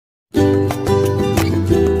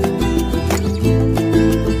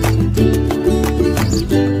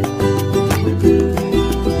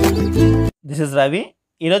Is Ravi.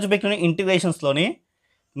 ఈరోజు మీకు ఇంటిగ్రేషన్స్లోని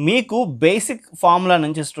మీకు బేసిక్ ఫార్ములా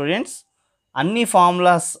నుంచి స్టూడెంట్స్ అన్ని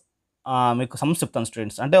ఫార్ములాస్ మీకు సమ్స్ చెప్తాను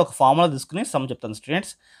స్టూడెంట్స్. అంటే ఒక ఫార్ములా తీసుకుని సమ్ చెప్తాను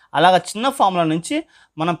స్టూడెంట్స్. అలాగా చిన్న ఫార్ములా నుంచి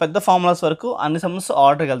మనం పెద్ద ఫార్ములాస్ వరకు అన్ని సమ్స్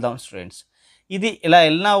ఆర్డర్కి వెళ్దాం స్టూడెంట్స్. ఇది ఇలా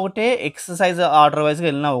వెళ్ళినా ఒకటే, ఎక్సర్సైజ్ ఆర్డర్ వైజ్గా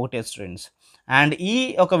వెళ్ళినా ఒకటే స్టూడెంట్స్. అండ్ ఈ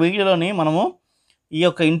ఒక వీడియోలోని మనము ఈ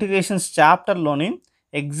యొక్క ఇంటిగ్రేషన్స్ చాప్టర్లోని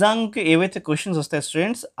ఎగ్జామ్కి ఏవైతే క్వశ్చన్స్ వస్తాయి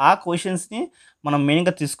స్టూడెంట్స్, ఆ క్వశ్చన్స్ని మనం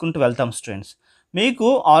మెయిన్గా తీసుకుంటూ వెళ్తాం స్టూడెంట్స్. మీకు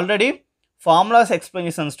ఆల్రెడీ ఫార్ములాస్ ఎక్స్ప్లెయిన్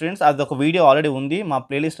చేశాను స్టూడెంట్స్, అది ఒక వీడియో ఆల్రెడీ ఉంది మా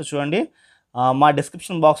ప్లేలిస్ట్లో చూడండి. మా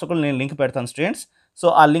డిస్క్రిప్షన్ బాక్స్లో కూడా నేను లింక్ పెడతాను స్టూడెంట్స్. సో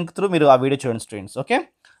ఆ లింక్ త్రూ మీరు ఆ వీడియో చూడండి స్టూడెంట్స్. ఓకే,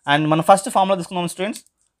 అండ్ మనం ఫస్ట్ ఫార్ములా తీసుకుందాం students.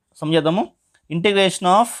 సమझేద్దాము. Integration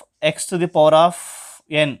of X to the power of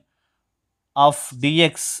N of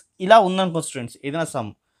dx ఇలా ఉందనుకో స్టూడెంట్స్, ఏదైనా సమ్.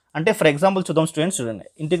 అంటే ఫర్ ఎగ్జాంపుల్ చూద్దాం స్టూడెంట్స్, చూడండి.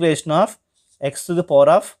 Integration of X to the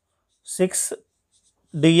power of 6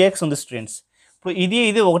 dx ఉంది స్టూడెంట్స్. ఇప్పుడు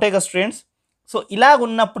ఇది ఒకటే కదా స్టూడెంట్స్. సో ఇలాగ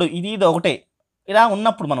ఉన్నప్పుడు ఇది ఒకటే, ఇలా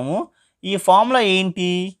ఉన్నప్పుడు మనము ఈ ఫార్ములా ఏంటి?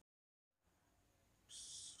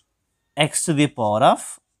 X to the power of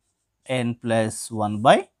N plus 1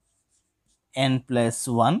 by N plus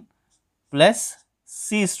 1 plus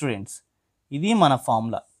C students. ఇది మన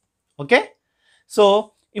ఫార్ములా. ఓకే, సో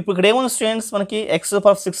ఇప్పుడు ఇక్కడ ఏముంది స్టూడెంట్స్, మనకి ఎక్స్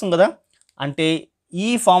పవర్ 6 ఉంది కదా, అంటే ఈ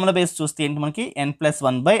ఫార్ములా బేస్ చూస్తే ఏంటి, మనకి ఎన్ ప్లస్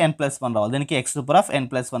 1 బై ఎన్ ప్లస్ 1 రావాలి. దీనికి X power of N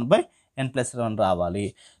plus 1 by N plus 1 రావాలి.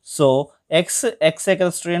 సో ఎక్సే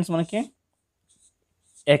కదా స్టూడెంట్స్, మనకి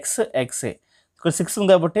ఎక్సే. ఇక్కడ 6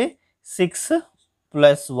 ఉంది కాబట్టి 6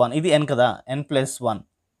 ప్లస్ 1, ఇది ఎన్ కదా, ఎన్ plus 1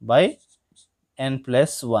 by N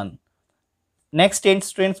plus 1. Next ఏంటి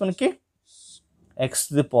స్టూడెంట్స్, మనకి X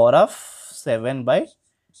to the power of 7 by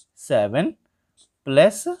 7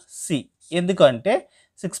 plus C. ఎందుకంటే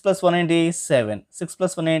 6 ప్లస్ 1 ఏంటి 7, 6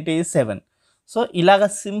 ప్లస్ 1 ఏంటి 7. సో ఇలాగ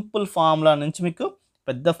సింపుల్ ఫార్ములా నుంచి మీకు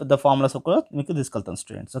పెద్ద ఫార్ములాస్ కూడా మీకు తీసుకెళ్తాను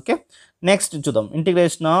స్టూడెంట్స్. ఓకే, నెక్స్ట్ చూద్దాం.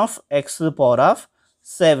 Integration of X to the power of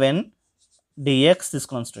 7 dx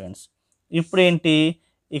తీసుకున్నాం స్టూడెంట్స్. ఇప్పుడు ఏంటి,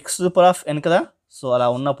 X to the power of ఎన్ కదా, సో అలా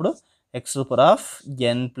ఉన్నప్పుడు X to the power of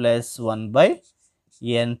N plus 1 by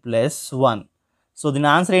N plus 1. So దీని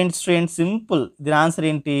ఆన్సర్ ఏంటి స్టూడెంట్స్, సింపుల్. దీని ఆన్సర్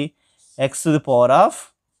ఏంటి, X to the power of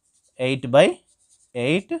 8 by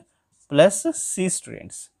 8 plus C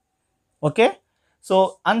students. Okay, so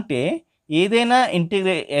అంటే ఏదైనా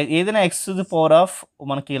X to the power of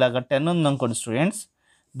మనకి ఇలాగ 10 ఉందనుకోండి students,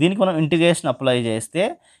 దీనికి మనం ఇంటిగ్రేషన్ అప్లై చేస్తే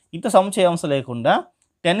ఇంత సమ్ చేయవలసిన లేకుండా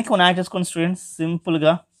 10కి మనం యాడ్ చేసుకోండి స్టూడెంట్స్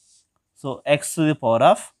సింపుల్గా. So X to the power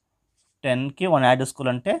of 10కి 1 యాడ్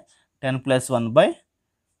చేసుకోవాలంటే 10 ప్లస్ 1 బై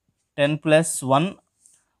 10 ప్లస్ 1,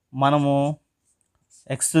 మనము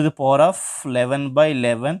X to the power of 11 by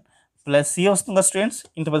 11 plus C వస్తుంది కదా స్టూడెంట్స్.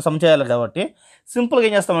 ఇంత పెద్ద సమ్ చేయాలి కాబట్టి సింపుల్గా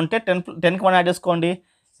ఏం చేస్తామంటే 10కి 1 యాడ్ చేసుకోండి,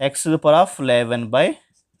 X to the power of 11 by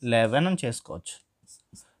 11 అని చేసుకోవచ్చు.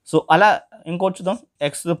 సో అలా ఇంకోటి చూద్దాం.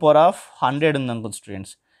 X to the power of 100 ఉంది అనుకోండి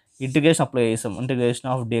స్టూడెంట్స్, ఇంటిగ్రేషన్ అప్లై చేసాం, ఇంటిగ్రేషన్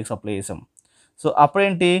ఆఫ్ డిఎక్స్ అప్లై చేసాం. సో అప్పుడు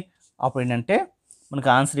ఏంటంటే మనకి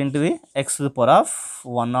ఆన్సర్ ఏంటిది, X to the power of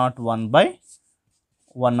 101 by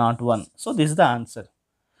 101. So this is the answer.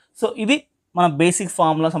 So ఇది మన బేసిక్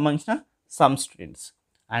ఫార్ములా సంబంధించిన సమ్ స్టూడెంట్స్.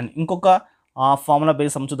 అండ్ ఇంకొక ఫార్ములా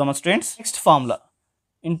బేస్ సమ్ చూద్దామా students. Next formula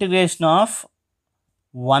integration of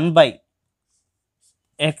 1 by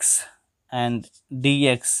X and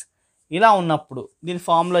dx ఇలా ఉన్నప్పుడు దీని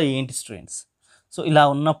ఫార్ములా ఏంటి స్టూడెంట్స్. సో ఇలా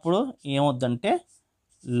ఉన్నప్పుడు ఏమవుద్దంటే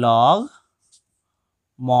log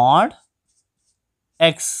mode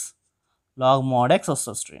X, log mode X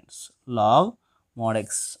వస్తుంది స్టూడెంట్స్. లాగ్ మోడ్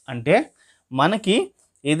ఎక్స్ అంటే మనకి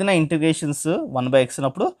ఏదైనా ఇంటిగ్రేషన్స్ 1 బై ఎక్స్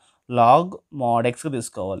ఉన్నప్పుడు లాగ్ మోడ్ ఎక్స్గా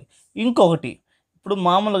తీసుకోవాలి. ఇంకొకటి, ఇప్పుడు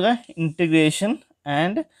మామూలుగా ఇంటిగ్రేషన్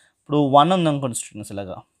అండ్ ఇప్పుడు 1 ఉందనుకోండి స్టూడెంట్స్,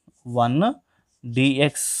 ఇలాగా 1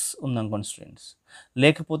 డిఎక్స్ ఉందనుకోండి స్టూడెంట్స్,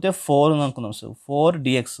 లేకపోతే 4 ఉందనుకుందాం. సో 4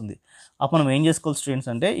 డిఎక్స్ ఉంది. అప్పుడు మనం ఏం చేసుకోవాలి స్టూడెంట్స్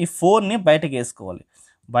అంటే ఈ 4ని బయటకు వేసుకోవాలి.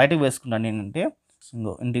 బయటకు వేసుకుంటాను ఏంటంటే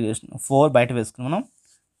ఇంటిగ్రేషన్ 4 బయట వేసుకుని మనం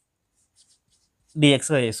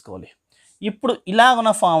డిఎక్స్గా వేసుకోవాలి. ఇప్పుడు ఇలా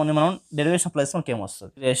ఉన్న ఫామ్ని మనం డెరివేషన్ అప్లై చేస్తే మనకి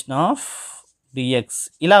ఏమొస్తుంది, డెరివేషన్ ఆఫ్ డిఎక్స్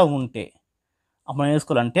ఇలా ఉంటే అప్పుడు మనం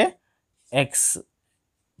వేసుకోవాలంటే X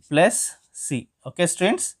plus C. Okay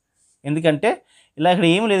students, ఎందుకంటే ఇలా ఇక్కడ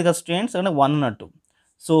ఏమి లేదు కదా స్టూడెంట్స్, అంటే 1 అన్నట్టు.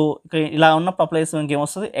 సో ఇక్కడ ఇలా ఉన్నప్పుడు అప్లై చేస్తే మనకి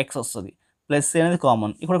ఏమొస్తుంది, ఎక్స్ వస్తుంది, ప్లస్ సి అనేది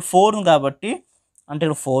కామన్. ఇక్కడ 4 ఉంది కాబట్టి అంటే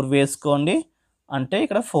ఇక్కడ 4 వేసుకోండి, అంటే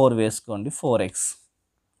ఇక్కడ 4 వేసుకోండి, 4x.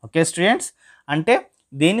 ఓకే స్టూడెంట్స్, అంటే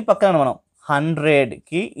దీని పక్కన మనం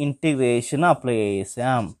 100కి ఇంటిగ్రేషన్ అప్లై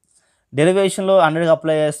చేసాం. డెరివేషన్లో 100కి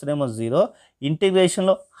అప్లై చేస్తేనేమో 0,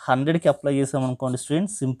 ఇంటిగ్రేషన్లో 100కి అప్లై చేసాం అనుకోండి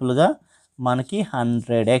స్టూడెంట్స్, సింపుల్గా మనకి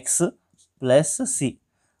 100x ప్లస్ సి.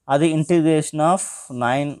 అది ఇంటిగ్రేషన్ ఆఫ్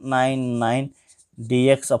 999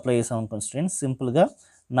 dx అప్లై చేసాం అనుకోండి స్టూడెంట్స్, సింపుల్గా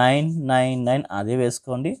 9 అదే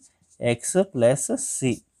వేసుకోండి, X plus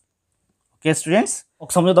C. Okay students, ఒక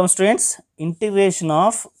సమ్ చూద్దాం students. Integration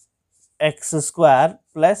of X square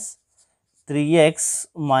plus 3x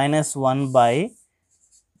minus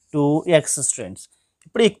 1/2x students.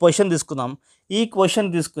 ఇప్పుడు ఈ క్వశ్చన్ తీసుకుందాం. ఈ క్వశ్చన్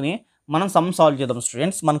తీసుకుని మనం సమ్ సాల్వ్ చేద్దాం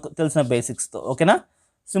స్టూడెంట్స్, మనకు తెలిసిన బేసిక్స్తో. ఓకేనా,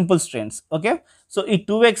 సింపుల్ స్టూడెంట్స్. ఓకే, సో ఈ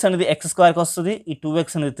 2x అనేది ఎక్స్ స్క్వేర్కి వస్తుంది, ఈ 2x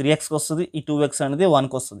అనేది 3xకి వస్తుంది, ఈ 2x అనేది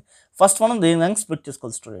 1కి వస్తుంది. ఫస్ట్ మనం దేని స్ప్లిట్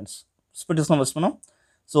చేసుకోవాలి స్టూడెంట్స్. స్ప్లిట్ చేసుకున్నాం ఫస్ట్ మనం.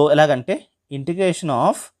 సో ఎలాగంటే integration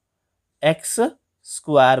of X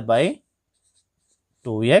square by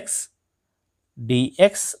 2x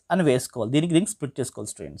dx అని వేసుకోవాలి. దీనికి స్ప్లిట్ చేసుకోవాలి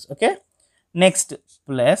students. Okay, next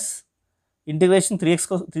plus integration 3x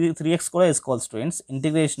కూడా వేసుకోవాలి స్టూడెంట్స్.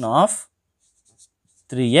 ఇంటిగ్రేషన్ ఆఫ్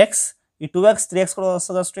 3x, ఈ 2x 3x కూడా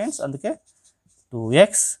వస్తుంది కదా స్టూడెంట్స్, అందుకే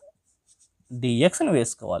 2x dx అని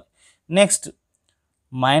వేసుకోవాలి. నెక్స్ట్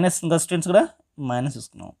మైనస్ ఇంకా స్టూడెంట్స్ కూడా మైనస్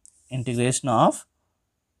తీసుకున్నాం. Integration of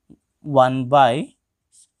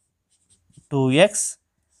 1/2x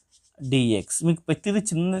dx. మీకు ప్రతిదీ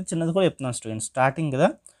చిన్నది కూడా చెప్తున్నాను స్టూడెంట్స్, స్టార్టింగ్ కదా,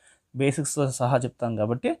 బేసిక్స్తో సహా చెప్తాను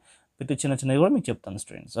కాబట్టి ప్రతి చిన్నది కూడా మీకు చెప్తాను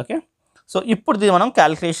స్టూడెంట్స్. ఓకే, సో ఇప్పుడు దీన్ని మనం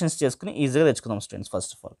క్యాలిక్యులేషన్స్ చేసుకుని ఈజీగా తెచ్చుకుందాం స్టూడెంట్స్.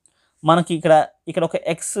 ఫస్ట్ ఆఫ్ ఆల్ మనకి ఇక్కడ ఒక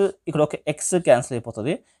ఎక్స్ క్యాన్సిల్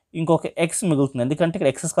అయిపోతుంది, ఇంకొక ఎక్స్ మిగులుతుంది, ఎందుకంటే ఇక్కడ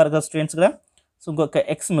ఎక్స్ స్క్వేర్ కదా స్టూడెంట్స్ కదా, సో ఇంకొక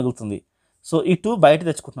ఎక్స్ మిగులుతుంది. సో ఈ 2 బయట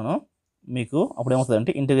తెచ్చుకుంటున్నాను. మీకు అప్పుడు ఏమవుతుంది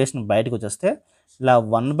అంటే ఇంటిగ్రేషన్ బయటకు వచ్చేస్తే ఇలా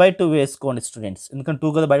 1/2 వేసుకోండి స్టూడెంట్స్, ఎందుకంటే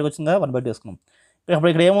 2 కదా బయటకు వచ్చింది కదా, 1/2 వేసుకున్నాం. అప్పుడు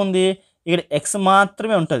ఇక్కడ ఏముంది, ఇక్కడ ఎక్స్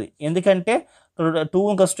మాత్రమే ఉంటుంది, ఎందుకంటే 2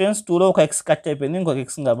 ఇంకా స్టూడెంట్స్ 2లో ఒక ఎక్స్ కట్ అయిపోయింది, ఇంకొక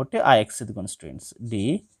ఎక్స్ కాబట్టి ఆ ఎక్స్ ఇదిగోండి స్టూడెంట్స్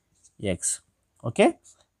dx. ఓకే,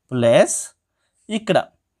 ప్లస్ ఇక్కడ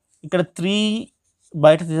 3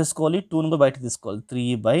 బయట తీసుకోవాలి, 2ని కూడా బయట తీసుకోవాలి,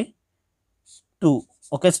 3/2.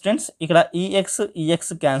 ఓకే స్టూడెంట్స్, ఇక్కడ ఈ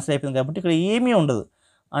ఎక్స్ క్యాన్సిల్ అయిపోయింది కాబట్టి ఇక్కడ ఏమీ ఉండదు,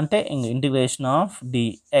 అంటే ఇంటిగ్రేషన్ ఆఫ్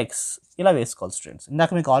dx ఇలా వేసుకోవాలి స్టూడెంట్స్.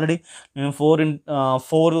 ఇందాక మీకు ఆల్రెడీ నేను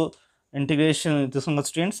 4 ఇంటిగ్రేషన్ తీసుకున్నాం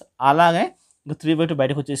స్టూడెంట్స్, అలాగే ఇంకా 3/2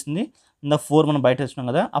 బయటకు వచ్చేసింది. ఇంకా 4 మనం బయట తెచ్చుకున్నాం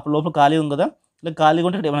కదా, అప్పుడు లోపల ఖాళీ ఉంది కదా, ఇలా ఖాళీగా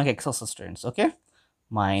ఉంటే ఇక్కడ మనకి ఎక్స్ వస్తుంది స్టూడెంట్స్. ఓకే,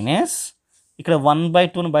 మైనస్ ఇక్కడ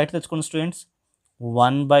 1/2ని బయట తెచ్చుకోండి స్టూడెంట్స్,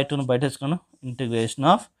 1/2ని బయట తెచ్చుకోండి. ఇంటిగ్రేషన్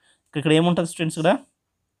ఆఫ్ ఇక్కడ ఏముంటుంది స్టూడెంట్స్, ఇక్కడ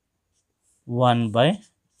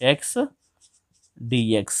 1/x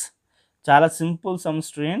dx. చాలా సింపుల్ సమ్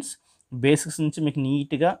స్టూడెంట్స్, బేసిక్స్ నుంచి మీకు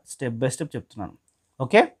నీట్గా స్టెప్ బై స్టెప్ చెప్తున్నాను.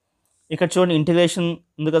 ఓకే, ఇక్కడ చూడండి ఇంటిగ్రేషన్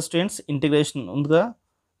ఉంది కదా స్టూడెంట్స్, ఇంటిగ్రేషన్ ఉంది కదా,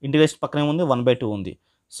 ఇంటిగ్రేషన్ పక్కనే ఉంది, 1/2 ఉంది.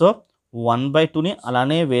 సో 1/2ని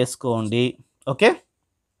అలానే వేసుకోండి. ఓకే,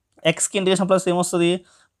 ఎక్స్కి ఇంటిగ్రేషన్ ప్లస్ ఏమొస్తుంది,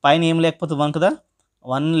 పైన ఏం లేకపోతే 1 కదా,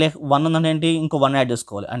 1 ఉందంటే ఏంటి, ఇంకో 1 యాడ్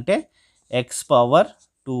చేసుకోవాలి, అంటే ఎక్స్ పవర్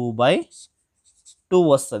 2/2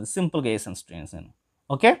 వస్తుంది. సింపుల్గా వేసాను స్టూడెంట్స్ నేను.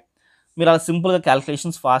 ఓకే, మీరు అలా సింపుల్గా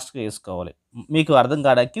క్యాలిక్యులేషన్స్ ఫాస్ట్గా వేసుకోవాలి. మీకు అర్థం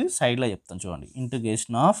కావడానికి సైడ్లో చెప్తాను చూడండి.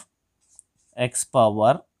 ఇంటిగ్రేషన్ ఆఫ్ ఎక్స్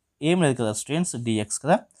పవర్ ఏం లేదు కదా స్టూడెంట్స్, dx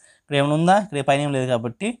కదా, ఇక్కడ ఏమైనా ఉందా, ఇక్కడ పైన ఏం లేదు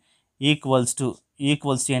కాబట్టి ఈక్వల్స్ టు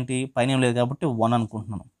ఏంటి, పైన ఏం లేదు కాబట్టి 1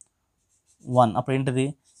 అనుకుంటున్నాను, 1. అప్పుడు ఏంటిది,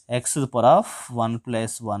 ఎక్స్ ది పవర్ ఆఫ్ 1 +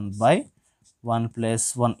 1/1 +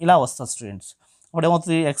 1 ఇలా వస్తుంది స్టూడెంట్స్. అప్పుడు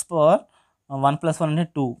ఏమవుతుంది, ఎక్స్ పవర్ 1 + 1 అంటే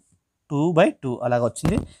 2/2 అలాగ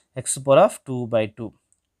వచ్చింది, ఎక్స్ పవర్ ఆఫ్ 2/2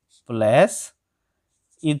 ప్లస్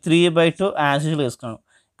ఈ 3/2 యాజ్ యూజువల్ వేసుకున్నాను.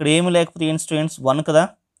 ఇక్కడ ఏమి లేకపోతే ఏంటి స్టూడెంట్స్, 1 కదా,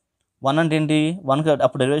 1 అంటే ఏంటి, 1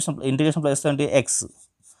 అప్పుడు డెరివేషన్ ఇంటిగ్రేషన్ ప్లస్ అంటే ఎక్స్,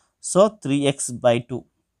 సో 3x/2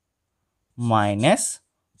 మైనస్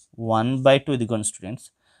 1/2 ఇదిగోండి స్టూడెంట్స్.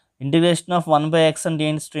 ఇంటిగ్రేషన్ ఆఫ్ 1/x అంటే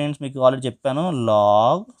ఏంటి స్టూడెంట్స్, మీకు ఆల్రెడీ చెప్పాను,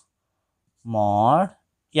 log mod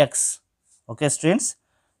x. Okay students,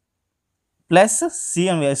 plus C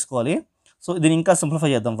అని వేసుకోవాలి. సో దీన్ని ఇంకా సింప్లిఫై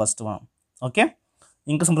చేద్దాం ఫస్ట్ మనం. ఓకే,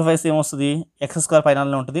 ఇంకా సింప్లిఫై చేస్తే ఏమొస్తుంది, ఎక్స్ స్క్వేర్ పైన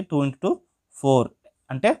ఉంటుంది, 2 × 2 4,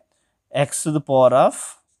 అంటే X the power of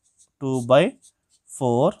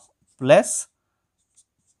 2/4 plus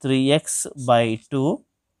 3x/2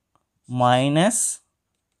 minus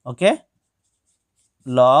okay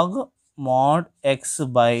log mod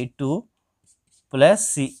x/2 plus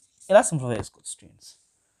C. ఇలా సింప్లిఫై చేసుకోవచ్చు స్టూడెంట్స్.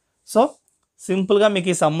 సో సింపుల్గా మీకు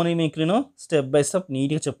ఈ సమ్మని మీకు నేను స్టెప్ బై స్టెప్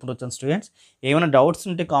నీట్గా చెప్పుకుంటూ వచ్చాను స్టూడెంట్స్. ఏమైనా డౌట్స్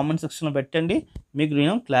ఉంటే కామెంట్ సెక్షన్లో పెట్టండి, మీకు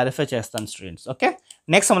నేను క్లారిఫై చేస్తాను స్టూడెంట్స్. ఓకే,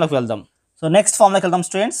 నెక్స్ట్ సమ్లోకి వెళ్దాం. సో నెక్స్ట్ ఫామ్లోకి వెళ్దాం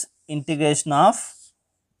students. Integration of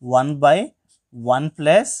 1/1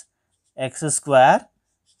 plus x²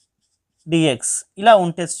 dx ఇలా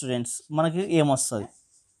ఉంటే స్టూడెంట్స్ మనకి ఏమొస్తుంది,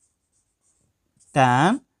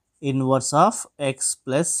 tan inverse of x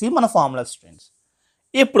plus C మన ఫార్ములా స్టూడెంట్స్.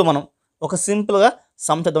 ఇప్పుడు మనం ఒక సింపుల్గా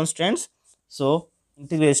సమ్ చేద్దాం students. So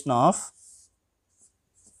integration of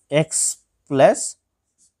x plus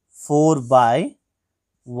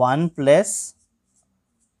 4/1 plus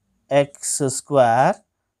x²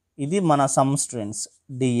 ఇది మన సమ్ స్టూడెంట్స్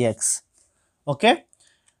డిఎక్స్. ఓకే,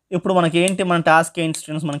 ఇప్పుడు మనకి ఏంటి, మన టాస్క్ ఏంటి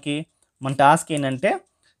స్టూడెంట్స్, మన టాస్క్ ఏంటంటే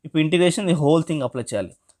ఇప్పుడు ఇంటిగ్రేషన్ ఈ హోల్ థింగ్ అప్లై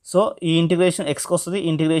చేయాలి. సో ఈ ఇంటిగ్రేషన్ ఎక్స్కి వస్తుంది,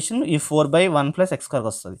 ఇంటిగ్రేషన్ ఈ 4/1 + x²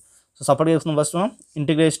 వస్తుంది. సో సపరేట్ చేసుకున్న ఫస్ట్ మనం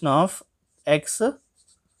integration of X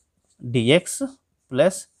dx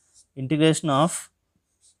plus integration of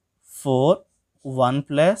 4/1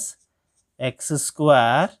 + x²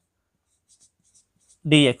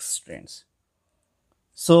 dx students.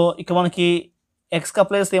 So ఇక మనకి ఎక్స్కి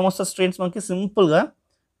అప్లై చేస్తే ఏమొస్తుంది స్టూడెంట్స్, మనకి సింపుల్గా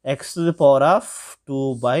x⁴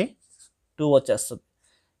 వచ్చేస్తుంది.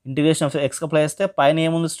 ఇంటిగ్రేషన్ ఆఫ్ ఎక్స్కి అప్లై చేస్తే పైన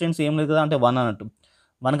ఏముంది స్టూడెంట్స్, ఏం లేదు కదా, అంటే 1 అన్నట్టు.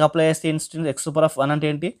 1కి అప్లై చేస్తే ఏంటి స్టూడెంట్స్, x⁴ అంటే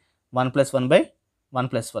ఏంటి, 1 + 1/1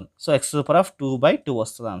 + 1. సో x⁴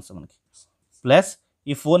 వస్తుంది ఆన్సర్ మనకి. ప్లస్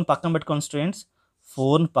ఈ 4ని పక్కన పెట్టుకోండి స్టూడెంట్స్,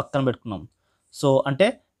 4ని పక్కన పెట్టుకున్నాం. సో అంటే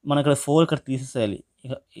మనం ఇక్కడ 4 ఇక్కడ తీసేసేయాలి.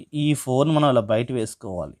 ఇక ఈ 4ని మనం అలా బయట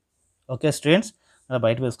వేసుకోవాలి. ఓకే స్టూడెంట్స్, అలా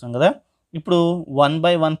బయట వేసుకున్నాం కదా. ఇప్పుడు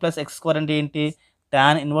 1/1 + x² అంటే ఏంటి,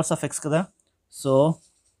 tan ఇన్వర్స్ ఆఫ్ x కదా. So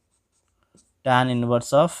tan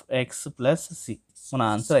inverse of x + c మన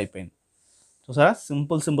ఆన్సర్ అయిపోయింది. చూసారా,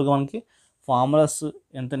 సింపుల్గా మనకి ఫార్ములాస్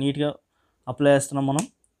ఎంత నీట్గా అప్లై చేస్తున్నాం మనం.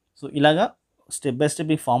 సో ఇలాగా స్టెప్ బై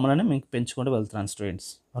స్టెప్ ఈ ఫార్ములాని మీకు పెంచుకుంటూ వెళ్తున్నాను స్టూడెంట్స్.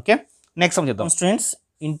 ఓకే, నెక్స్ట్ సమ్ చేద్దాం students.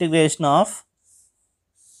 Integration of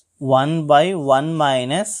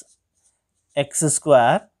 1/1 - x²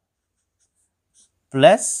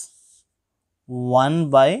 plus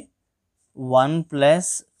 1/1 +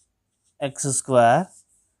 x²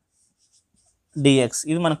 dx.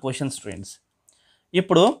 ఇది మన క్వశ్చన్ స్టూడెంట్స్.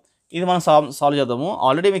 ఇప్పుడు ఇది మనం సాల్వ్ చేద్దాము.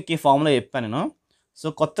 ఆల్రెడీ మీకు ఈ ఫార్ములా చెప్పాను నేను. సో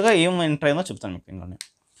కొత్తగా ఏం ఎంటర్ అయిందో చెప్తాను మీకు ఇందులోనే.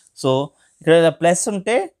 సో ఇక్కడ ఇలా ప్లస్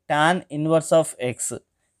ఉంటే tan ఇన్వర్స్ ఆఫ్ ఎక్స్,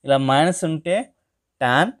 ఇలా మైనస్ ఉంటే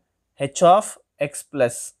tan h of X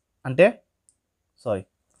plus, అంటే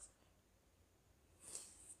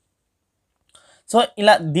సో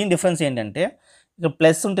ఇలా దీని డిఫరెన్స్ ఏంటంటే, ఇక్కడ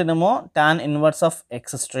ప్లస్ ఉంటేనేమో tan inverse of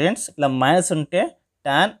X students, ఇలా మైనస్ ఉంటే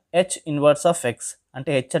tan h inverse of X. అంటే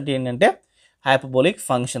h అంటే ఏంటంటే హైపర్బోలిక్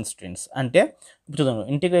ఫంక్షన్ స్టూడెంట్స్. అంటే ఇప్పుడు చూద్దాం,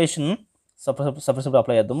 ఇంటిగ్రేషన్ సపరేట్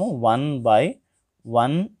అప్లై చేద్దాము.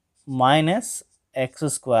 1/1 -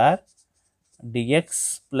 x² dx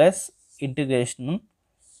plus integration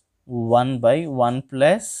 1/1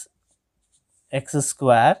 + x²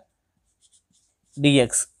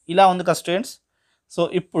 dx. ఇలా ఉంది కదా స్టూడెంట్స్. సో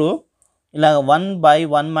ఇప్పుడు ఇలా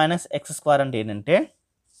 1/1 - x² అంటే ఏంటంటే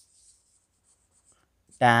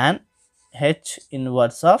tan h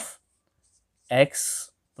inverse of X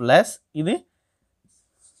plus ఇది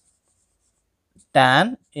tan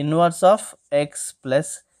inverse of X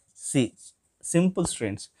plus C. Simple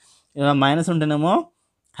students. ఇలా మైనస్ ఉంటేనేమో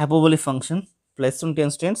హైపర్బోలిక్ ఫంక్షన్, ప్లస్ ఉంటే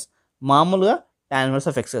స్టూడెంట్స్ మామూలుగా tan ఇన్వర్స్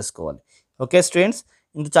ఆఫ్ ఎక్స్ వేసుకోవాలి. ఓకే స్టూడెంట్స్,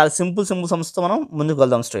 ఇంత చాలా సింపుల్ సమ్స్తో మనం ముందుకు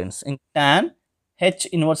వెళ్దాం students. tan h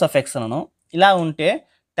inverse of X అన్నాను, ఇలా ఉంటే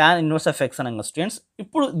tan ఇన్వర్స్ ఆఫ్ ఎక్స్ అన్నాం స్టూడెంట్స్.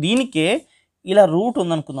 ఇప్పుడు దీనికే ఇలా రూట్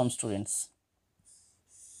ఉందనుకుందాం స్టూడెంట్స్.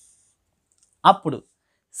 అప్పుడు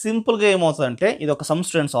సింపుల్గా ఏమవుతుందంటే, ఇది ఒక సమ్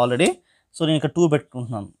స్టూడెంట్స్ ఆల్రెడీ. సో నేను ఇక్కడ 2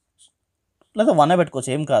 పెట్టుకుంటున్నాను, లేదా 1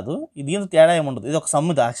 పెట్టుకోవచ్చు, ఏం కాదు. దీంతో తేడా ఏముండదు, ఇది ఒక సమ్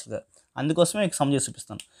ఇది యాక్చువల్గా. అందుకోసమే మీకు సమ్ చేసి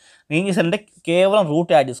చూపిస్తాను. నేను ఏం చేశానంటే కేవలం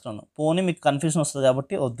రూట్ యాడ్ చేసుకున్నాను. పోనీ మీకు కన్ఫ్యూజన్ వస్తుంది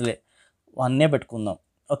కాబట్టి వద్దులే, 1 పెట్టుకుందాం.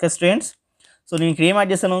 Okay students. సో నేను ఇక్కడ ఏం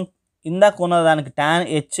యాడ్ చేశాను, ఇందాక ఉన్న దానికి tan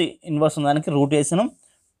h ఇన్వర్స్ ఉన్న దానికి రూట్ వేసాను,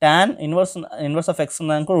 tan ఇన్వర్స్ ఆఫ్ ఎక్స్ ఉన్న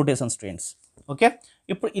దానికి కూడా రూట్ వేసాను స్టూడెంట్స్. ఓకే,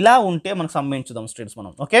 ఇప్పుడు ఇలా ఉంటే మనకు సంబంధించుదాం స్టూడెంట్స్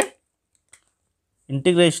మనం. Okay,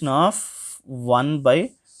 integration of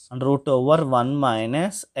 1/√1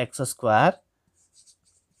 - x²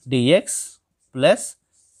 dx plus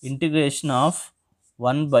integration of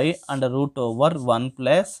 1/√1 +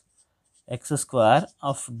 x²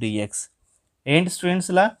 of dx. ఏంటి స్టూడెంట్స్,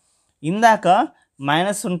 ఇలా ఇందాక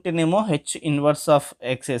మైనస్ ఉంటేనేమో h ఇన్వర్స్ ఆఫ్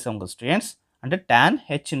ఎక్స్ వేసాం కదా స్టూడెంట్స్, అంటే tan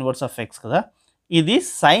h inverse of X కదా. ఇది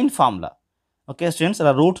సైన్ ఫార్ములా. ఓకే స్టూడెంట్స్,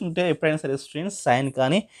 అలా రూట్ ఉంటే ఎప్పుడైనా సరే స్టూడెంట్స్ సైన్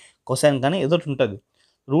కానీ కొసైన్ కానీ ఏదో ఉంటుంది.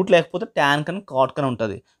 రూట్ లేకపోతే tan కానీ కాట్ కానీ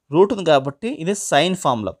ఉంటుంది. రూట్ ఉంది కాబట్టి ఇది సైన్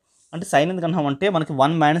ఫార్ములా. అంటే సైన్ ఎందుకంటే మనకి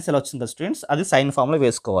 1 - ఎలా వచ్చింది కదా స్టూడెంట్స్, అది సైన్ ఫార్ములా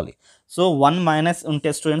వేసుకోవాలి. సో 1 - ఉంటే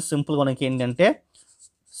స్టూడెంట్స్ సింపుల్గా మనకి ఏంటంటే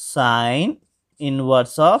sine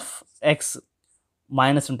inverse of X,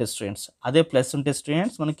 minus ఉంటే స్టూడెంట్స్, అదే ప్లస్ ఉంటే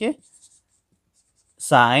స్టూడెంట్స్ మనకి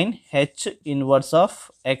sign h inverse of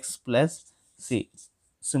X plus C.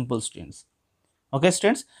 Simple students. Okay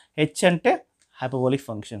students, h అంటే హైపర్బోలిక్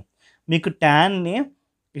ఫంక్షన్. మీకు ట్యాన్ని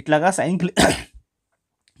ఇట్లాగా సైన్కి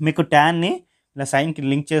మీకు ట్యాన్ని ఇలా సైన్కి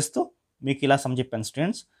లింక్ చేస్తూ మీకు ఇలా సమ్ చెప్పాను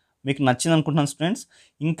స్టూడెంట్స్. మీకు నచ్చింది అనుకుంటున్నాను స్టూడెంట్స్.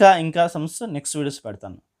 ఇంకా సమ్స్ నెక్స్ట్ వీడియోస్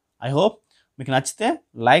పెడతాను. ఐ హోప్ మీకు నచ్చితే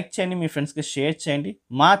లైక్ చేయండి, మీ ఫ్రెండ్స్కి షేర్ చేయండి.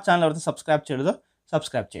 మా ఛానల్ ఎవరైతే సబ్స్క్రైబ్ చేయలేదో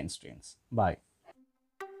సబ్స్క్రైబ్ చేయండి స్టూడెంట్స్. బాయ్.